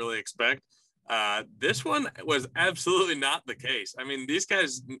maybe we really expect. This one was absolutely not the case. I mean, these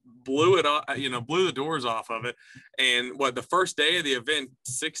guys blew it off, blew the doors off of it. And the first day of the event,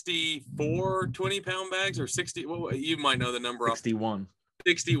 64 20-pound bags, or 60, well, you might know the number. 61.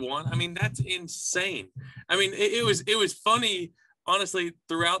 61. I mean, that's insane. I mean, it was funny, honestly,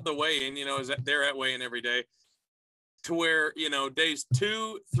 throughout the weigh-in, they're at weigh-in every day, to where, days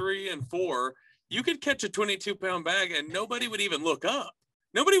 2, 3, and 4, you could catch a 22-pound bag and nobody would even look up.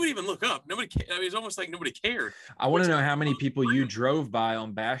 Nobody would even look up. Nobody. I mean, it's almost like nobody cared. I want to know how many people you drove by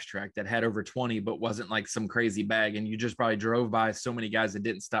on Bass Track that had over 20, but wasn't like some crazy bag. And you just probably drove by so many guys that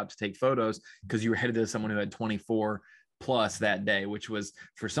didn't stop to take photos because you were headed to someone who had 24 plus that day, which was,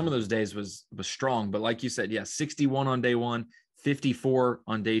 for some of those days, was strong. But like you said, yeah, 61 on day 1, 54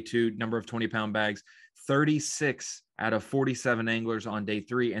 on day 2, number of 20-pound bags, 36 out of 47 anglers on day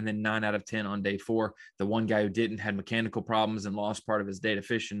 3, and then 9 out of 10 on day 4. The one guy who didn't had mechanical problems and lost part of his day to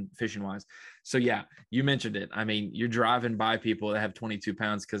fishing wise. So yeah, you mentioned it. I mean, you're driving by people that have 22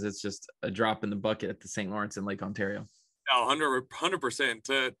 pounds because it's just a drop in the bucket at the St. Lawrence and Lake Ontario. Oh,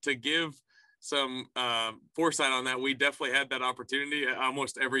 100%. To give some foresight on that, we definitely had that opportunity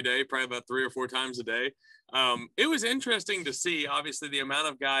almost every day, probably about 3 or 4 times a day. It was interesting to see, obviously, the amount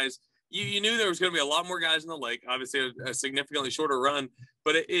of guys. You knew there was going to be a lot more guys in the lake, obviously a significantly shorter run,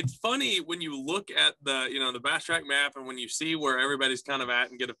 but it's funny when you look at the Bass Track map and when you see where everybody's kind of at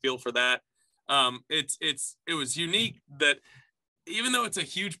and get a feel for that. It was unique that even though it's a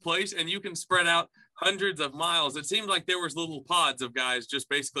huge place and you can spread out hundreds of miles, it seemed like there was little pods of guys just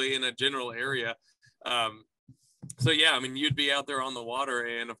basically in a general area. So yeah, I mean, you'd be out there on the water,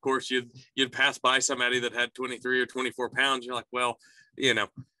 and of course you'd pass by somebody that had 23 or 24 pounds. You're like, well,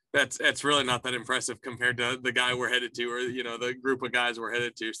 that's really not that impressive compared to the guy we're headed to, or the group of guys we're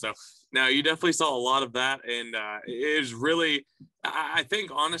headed to. So now you definitely saw a lot of that, and it was really, I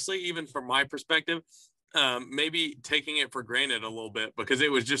think, honestly, even from my perspective, maybe taking it for granted a little bit, because it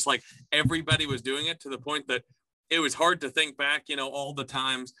was just like everybody was doing it, to the point that it was hard to think back, all the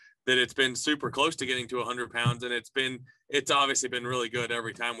times that it's been super close to getting to 100 pounds, and it's obviously been really good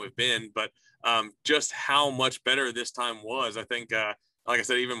every time we've been, but just how much better this time was, I think. Like I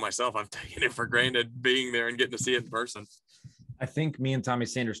said, even myself, I've taken it for granted being there and getting to see it in person. I think me and Tommy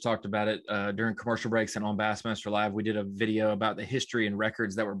Sanders talked about it during commercial breaks and on Bassmaster Live. We did a video about the history and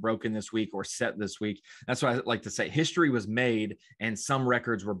records that were broken this week or set this week. That's what I like to say. History was made and some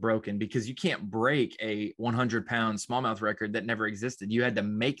records were broken, because you can't break a 100-pound smallmouth record that never existed. You had to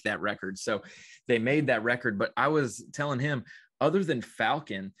make that record. So they made that record. But I was telling him, other than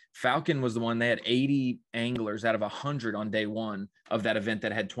Falcon was the one, they had 80 anglers out of 100 on day 1 of that event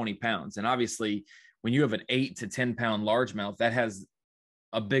that had 20 pounds. And obviously, when you have an 8 to 10 pound largemouth, that has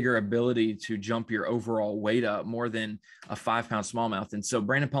a bigger ability to jump your overall weight up more than a 5-pound smallmouth. And so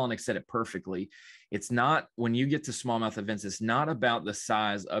Brandon Polnick said it perfectly. It's not, when you get to smallmouth events, it's not about the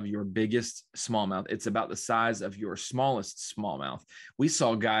size of your biggest smallmouth. It's about the size of your smallest smallmouth. We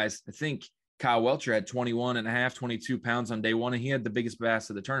saw guys, I think Kyle Welcher had 21 and a half, 22 pounds on day 1, and he had the biggest bass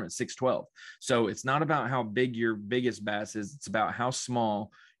of the tournament, 612. So it's not about how big your biggest bass is. It's about how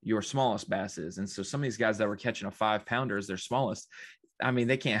small your smallest bass is. And so some of these guys that were catching a 5-pounder as their smallest, I mean,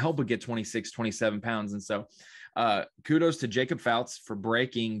 they can't help but get 26, 27 pounds. And so kudos to Jacob Fouts for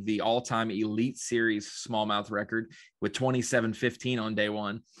breaking the all-time Elite Series smallmouth record with 27.15 on day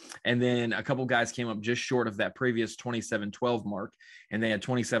 1. And then a couple guys came up just short of that previous 27.12 mark, and they had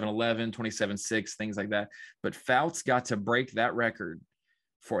 27.11, 27.6, things like that. But Fouts got to break that record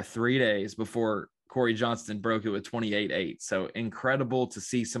for 3 days before Corey Johnston broke it with 28.8. So incredible to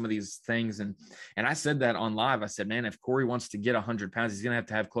see some of these things. And I said that on live. I said, man, if Corey wants to get 100 pounds, he's going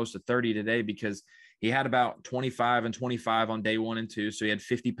to have close to 30 today, because He had about 25 and 25 on day 1 and 2. So he had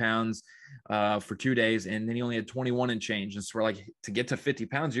 50 pounds for 2 days. And then he only had 21 and change. And so we're like, to get to 50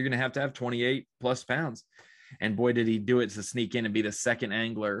 pounds, you're going to have 28 plus pounds. And boy, did he do it to sneak in and be the second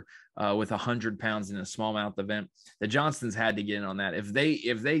angler with 100 pounds in a smallmouth event. The Johnstons had to get in on that. If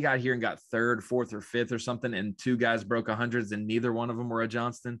they got here and got 3rd, 4th, or 5th or something, and 2 guys broke 100s and neither one of them were a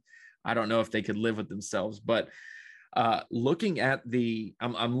Johnston, I don't know if they could live with themselves. But looking at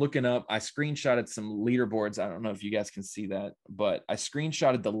I'm looking up, I screenshotted some leaderboards. I don't know if you guys can see that, but I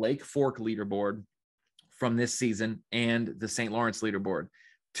screenshotted the Lake Fork leaderboard from this season and the St. Lawrence leaderboard.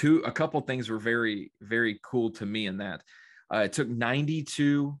 A couple things were very, very cool to me in that. It took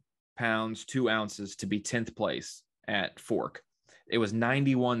 92 pounds, 2 ounces to be 10th place at Fork. It was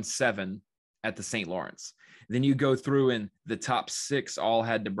 91.7 at the St. Lawrence. Then you go through and the top 6 all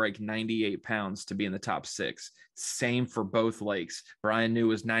had to break 98 pounds to be in the top 6. Same for both lakes. Brian New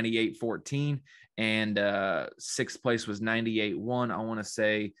was 98.14 and 6th place was 98.1. I want to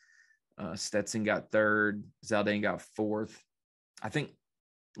say Stetson got 3rd. Zaldane got 4th. I think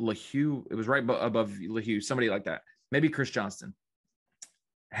LaHue, it was right above LaHue, somebody like that. Maybe Chris Johnston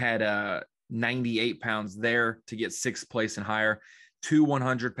had 98 pounds there to get 6th place and higher. 2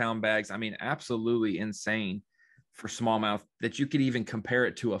 100-pound bags. I mean, absolutely insane for smallmouth that you could even compare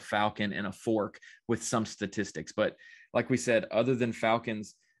it to a falcon and a fork with some statistics. But like we said, other than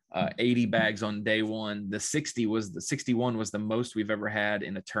falcons, 80 bags on day 1, the 61 was the most we've ever had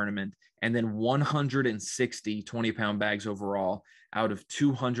in a tournament. And then 160 20-pound bags overall out of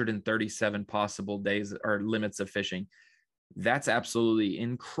 237 possible days or limits of fishing. That's absolutely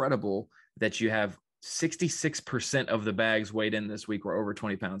incredible that you have 66% of the bags weighed in this week were over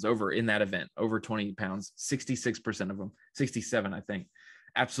 20 pounds over in that event, over 20 pounds, 66% of them, 67, I think.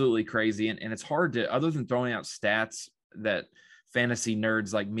 Absolutely crazy. And it's hard to, other than throwing out stats that fantasy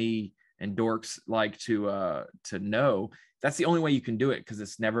nerds like me and dorks like to know, that's the only way you can do it because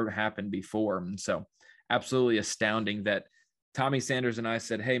it's never happened before. And so absolutely astounding that Tommy Sanders and I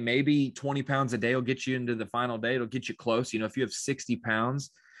said, hey, maybe 20 pounds a day will get you into the final day. It'll get you close. You know, if you have 60 pounds,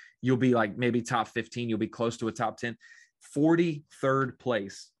 you'll be like maybe top 15. You'll be close to a top 10. 43rd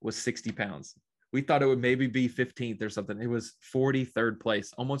place was 60 pounds. We thought it would maybe be 15th or something. It was 43rd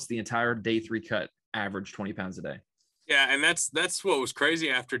place. Almost the entire day 3 cut averaged 20 pounds a day. Yeah, and that's what was crazy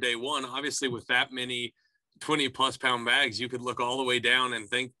after day 1. Obviously, with that many 20-plus pound bags, you could look all the way down and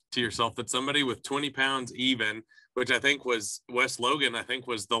think to yourself that somebody with 20 pounds even, which I think was Wes Logan, I think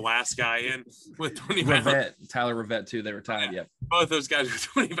was the last guy in with 20 pounds. Tyler Rivette, too. They were tied, yep. Both those guys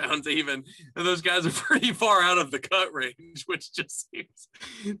were 20 pounds even, and those guys are pretty far out of the cut range, which just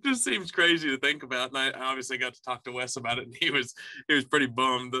seems crazy to think about. And I obviously got to talk to Wes about it, and he was pretty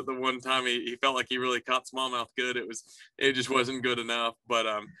bummed that the one time he felt like he really caught smallmouth good. It just wasn't good enough. But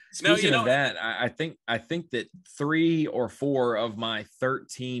speaking of that, I think that 3 or 4 of my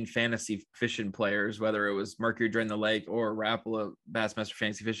 13 fantasy fishing players, whether it was Mercury Drain the Lake or Rapala Bassmaster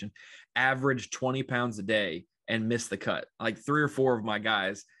Fantasy Fishing, averaged 20 pounds a day and missed the cut. Like 3 or 4 of my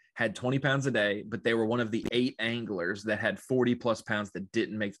guys had 20 pounds a day, but they were one of the 8 anglers that had 40 plus pounds that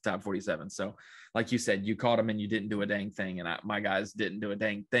didn't make the top 47. So like you said, you caught them and you didn't do a dang thing. And my guys didn't do a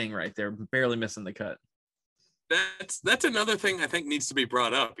dang thing right there, barely missing the cut. That's another thing I think needs to be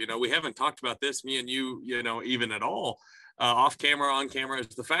brought up. You know, we haven't talked about this, me and you know, even at all, off camera, on camera, is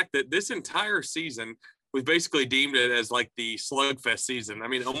the fact that this entire season, we've basically deemed it as like the slugfest season. I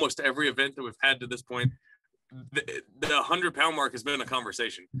mean, almost every event that we've had to this point, the 100-pound mark has been a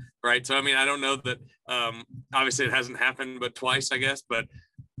conversation, right? So, I mean, I don't know that, obviously it hasn't happened but twice, I guess, but,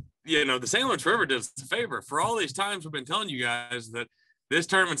 you know, the St. Lawrence River does us a favor. For all these times we've been telling you guys that this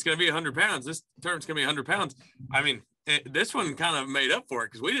tournament's going to be 100 pounds, this tournament's going to be 100 pounds. I mean, this one kind of made up for it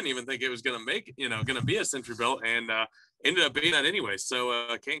because we didn't even think it was going to be a Centerville, and ended up being that anyway. So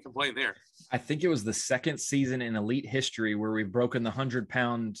can't complain there. I think it was the second season in elite history where we've broken the 100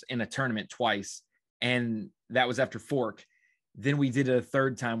 pounds in a tournament twice. And that was after Fork. Then we did it a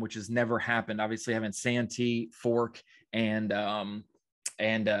third time, which has never happened. Obviously having Santee, Fork, and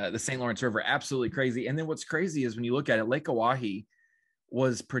the St. Lawrence River, absolutely crazy. And then what's crazy is when you look at it, Lake Oahe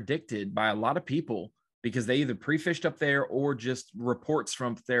was predicted by a lot of people because they either pre-fished up there or just reports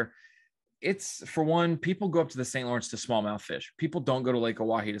from up there. It's, for one, people go up to the St. Lawrence to smallmouth fish. People don't go to Lake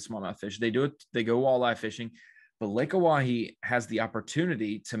Oahe to smallmouth fish. They do it. They go walleye fishing, but Lake Oahe has the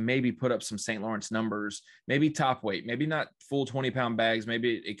opportunity to maybe put up some St. Lawrence numbers, maybe top weight, maybe not full 20-pound bags.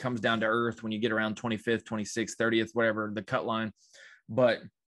 Maybe it comes down to earth when you get around 25th, 26th, 30th, whatever, the cut line. But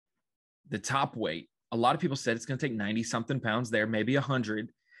the top weight, a lot of people said it's going to take 90 something pounds there, maybe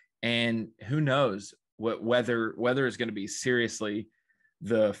 100. And who knows whether is going to be seriously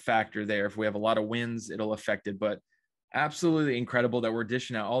the factor there. If we have a lot of winds, it'll affect it. But absolutely incredible that we're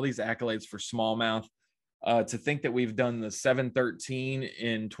dishing out all these accolades for smallmouth. To think that we've done the 713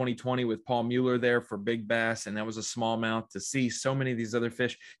 in 2020 with Paul Mueller there for big bass, and that was a smallmouth. To see so many of these other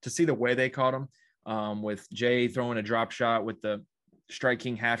fish, to see the way they caught them, with Jay throwing a drop shot with the Strike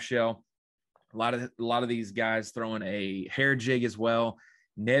King half shell. A lot of these guys throwing a hair jig as well.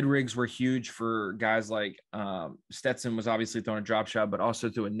 Ned rigs were huge for guys like Stetson was obviously throwing a drop shot, but also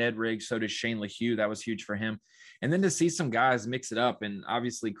threw a Ned rig. So did Shane LeHue. That was huge for him. And then to see some guys mix it up, and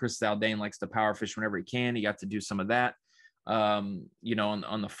obviously Chris Zaldane likes to power fish whenever he can. He got to do some of that, on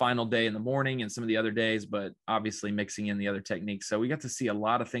the final day in the morning and some of the other days, but obviously mixing in the other techniques. So we got to see a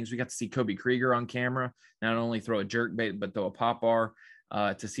lot of things. We got to see Kobe Krieger on camera, not only throw a jerk bait, but throw a pop bar,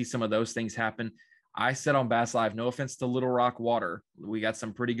 to see some of those things happen. I said on Bass Live, no offense to Little Rock water. We got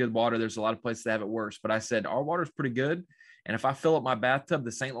some pretty good water. There's a lot of places that have it worse, but I said our water is pretty good. And if I fill up my bathtub,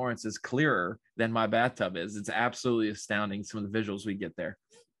 the St. Lawrence is clearer than my bathtub is. It's absolutely astounding, some of the visuals we get there.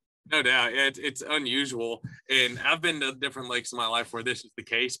 No doubt. It's unusual. And I've been to different lakes in my life where this is the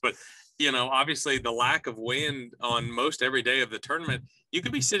case, but obviously the lack of wind on most every day of the tournament, you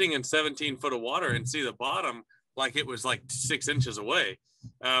could be sitting in 17 foot of water and see the bottom like it was like 6 inches away,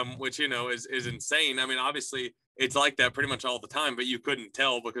 which, is insane. I mean, obviously it's like that pretty much all the time, but you couldn't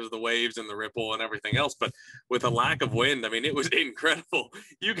tell because of the waves and the ripple and everything else. But with a lack of wind, I mean, it was incredible.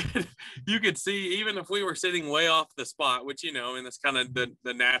 You could see, even if we were sitting way off the spot, which, and that's kind of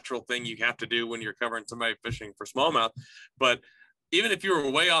the natural thing you have to do when you're covering somebody fishing for smallmouth. But even if you were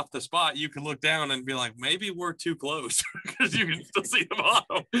way off the spot, you could look down and be like, maybe we're too close because you can still see the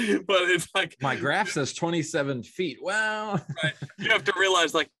bottom. But it's like, my graph says 27 feet. Well, right. You have to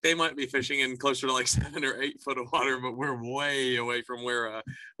realize like they might be fishing in closer to like 7 or 8 foot of water, but we're way away from where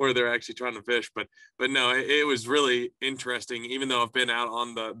they're actually trying to fish. But no, it was really interesting, even though I've been out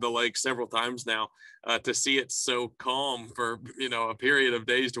on the lake several times now, to see it so calm for, a period of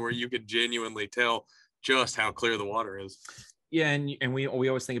days to where you could genuinely tell just how clear the water is. Yeah, and we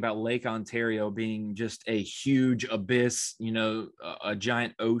always think about Lake Ontario being just a huge abyss, a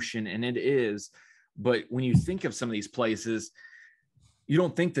giant ocean, and it is. But when you think of some of these places, you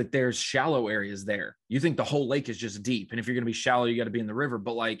don't think that there's shallow areas there. You think the whole lake is just deep, and if you're going to be shallow, you got to be in the river.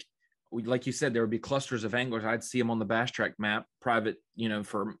 But like you said, there would be clusters of anglers. I'd see them on the Bass Track map, private,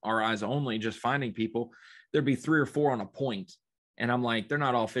 for our eyes only, just finding people. There'd be 3 or 4 on a point. And I'm like, they're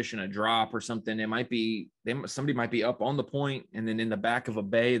not all fishing a drop or something. It might be somebody might be up on the point, and then in the back of a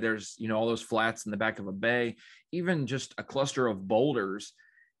bay, there's all those flats in the back of a bay. Even just a cluster of boulders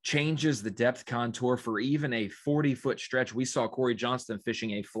changes the depth contour for even a 40-foot stretch. We saw Corey Johnston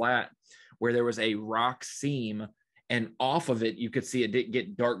fishing a flat where there was a rock seam, and off of it you could see it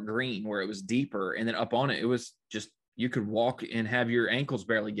get dark green where it was deeper, and then up on it was just, you could walk and have your ankles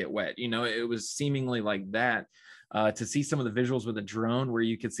barely get wet. It was seemingly like that. To see some of the visuals with a drone where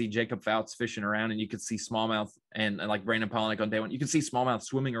you could see Jacob Fouts fishing around, and you could see smallmouth and like Brandon Polnick on day one, you could see smallmouth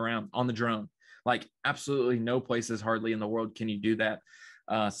swimming around on the drone. Like absolutely no places hardly in the world can you do that.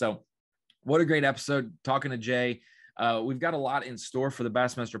 So what a great episode talking to Jay. We've got a lot in store for the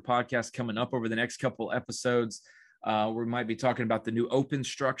Bassmaster podcast coming up over the next couple episodes. We might be talking about the new open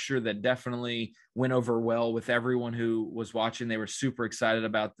structure that definitely went over well with everyone who was watching. They were super excited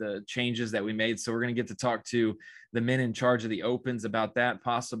about the changes that we made. So we're going to get to talk to the men in charge of the opens about that,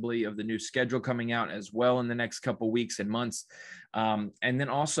 possibly of the new schedule coming out as well in the next couple weeks and months. And then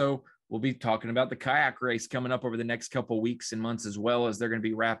also we'll be talking about the kayak race coming up over the next couple weeks and months, as well as they're going to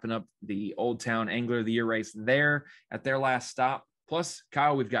be wrapping up the Old Town Angler of the Year race there at their last stop. Plus,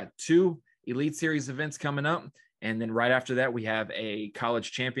 Kyle, we've got 2 Elite Series events coming up. And then right after that, we have a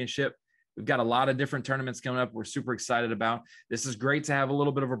college championship. We've got a lot of different tournaments coming up. We're super excited about. This is great to have a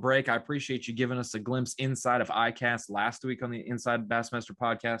little bit of a break. I appreciate you giving us a glimpse inside of ICAST last week on the Inside Bassmaster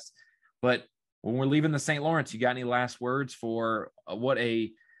podcast. But when we're leaving the St. Lawrence, you got any last words for what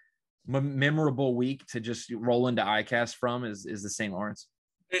a memorable week to just roll into ICAST from is the St. Lawrence?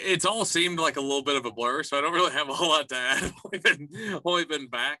 It's all seemed like a little bit of a blur, so I don't really have a whole lot to add. Only been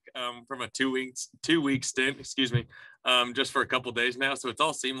back from a 2 week stint, just for a couple of days now. So it's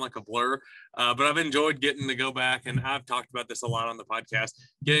all seemed like a blur, but I've enjoyed getting to go back, and I've talked about this a lot on the podcast,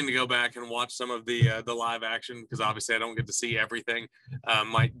 getting to go back and watch some of the live action, because obviously I don't get to see everything.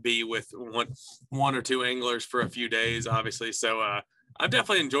 Might be with one or 2 anglers for a few days, obviously. So I've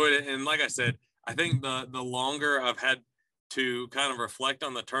definitely enjoyed it, and like I said, I think the longer I've had to kind of reflect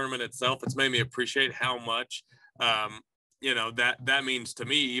on the tournament itself, it's made me appreciate how much you know, that means to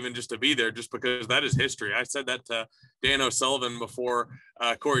me, even just to be there, just because that is history. I said that to Dan O'Sullivan before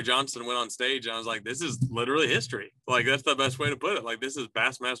Corey Johnson went on stage, and I was like, this is literally history. Like, that's the best way to put it. Like, this is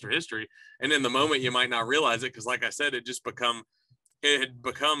Bassmaster history. And in the moment, you might not realize it, because like I said, it had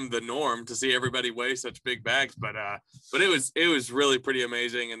become the norm to see everybody weigh such big bags. But it was really pretty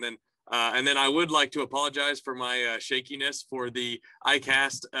amazing. And then I would like to apologize for my shakiness for the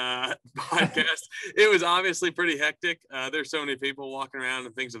ICAST podcast. It was obviously pretty hectic. There's so many people walking around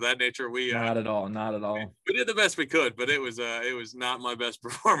and things of that nature. Not at all. We did the best we could, but it was not my best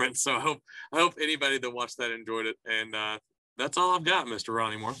performance. So I hope anybody that watched that enjoyed it. And that's all I've got, Mr.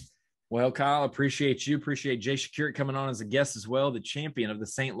 Ronnie Moore. Well, Kyle, appreciate you. Appreciate Jay Przekurat coming on as a guest as well, the champion of the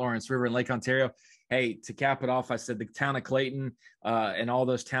St. Lawrence River in Lake Ontario. Hey, to cap it off, I said the town of Clayton and all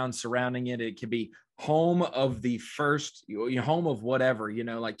those towns surrounding it, it could be home of the first, home of whatever,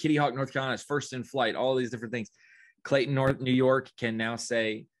 like Kitty Hawk, North Carolina is first in flight, all these different things. Clayton, New York can now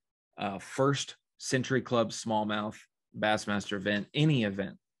say first Century Club smallmouth Bassmaster event, any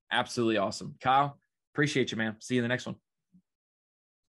event. Absolutely awesome. Kyle, appreciate you, man. See you in the next one.